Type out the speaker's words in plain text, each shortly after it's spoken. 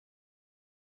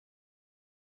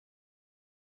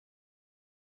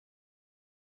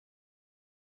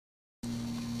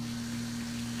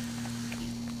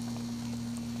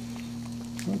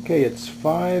Okay, it's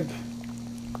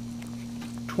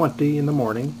 5:20 in the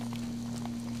morning.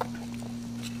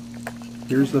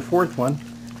 Here's the fourth one.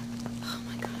 Oh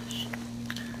my gosh.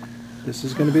 This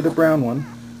is going to be the brown one.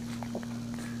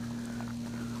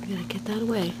 We gotta get that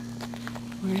away.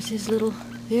 Where's his little...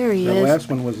 There he That is. last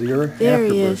one was the There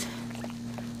afterbirth. he is.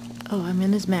 Oh, I'm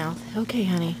in his mouth. Okay,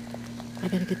 honey. I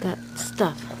gotta get that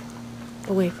stuff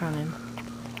away from him.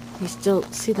 You still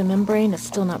see the membrane? It's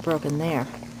still not broken. There.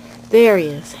 There he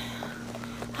is.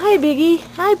 Hi, Biggie.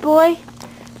 Hi, boy.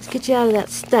 Let's get you out of that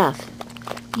stuff.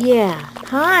 Yeah.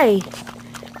 Hi.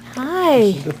 Hi.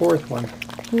 This is the fourth one.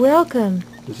 Welcome.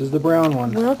 This is the brown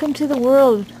one. Welcome to the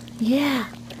world. Yeah.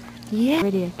 Yeah.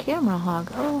 Ready a camera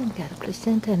hog. Oh, we got a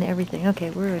placenta and everything. Okay,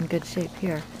 we're in good shape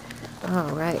here. All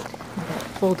right. We got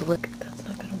full delivery. That's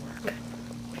not going to work.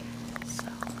 So,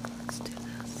 let's do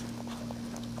this.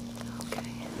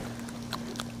 Okay.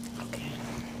 Okay.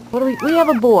 What do we have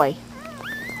a boy.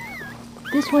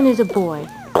 This one is a boy.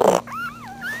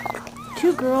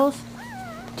 2 girls,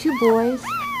 2 boys.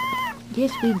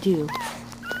 Yes, we do.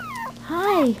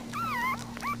 Hi.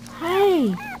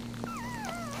 Hi.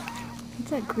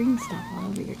 What's that green stuff all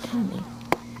over your tummy?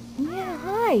 Yeah,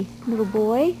 hi, little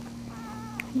boy.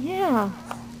 Yeah.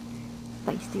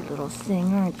 Feisty little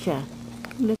thing, aren't ya?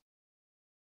 Look,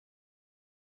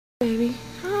 baby.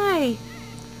 Hi.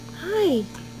 Hi.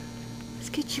 Let's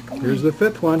get you going. Here's the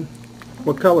fifth one.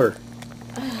 What color?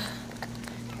 I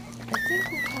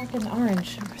think we're talking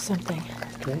orange or something.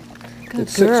 Okay. Good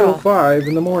It's girl. 6:05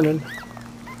 in the morning.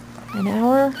 An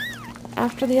hour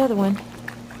after the other one.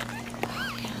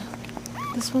 Oh, yeah.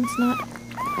 This one's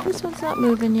not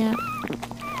moving yet.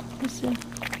 Let's see.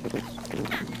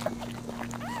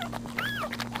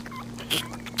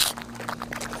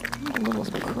 A little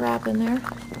crap in there.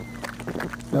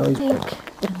 No, Pink.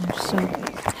 And they're so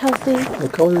healthy.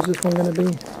 what color is this one going to be?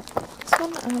 This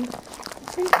one,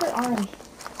 let's put orange.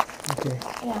 Okay.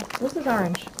 Yeah, this is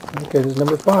orange. Okay, this is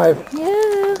number 5.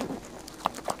 Yeah.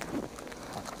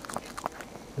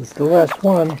 This is the last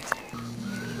one.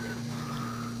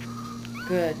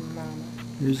 Good, Mama.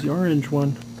 Here's the orange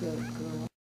one. Good girl.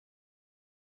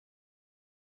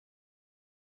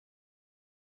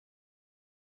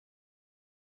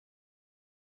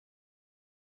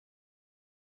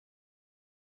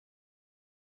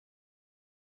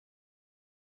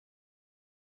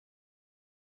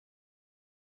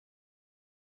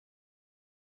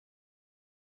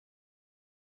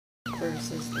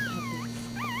 Versus the pepper.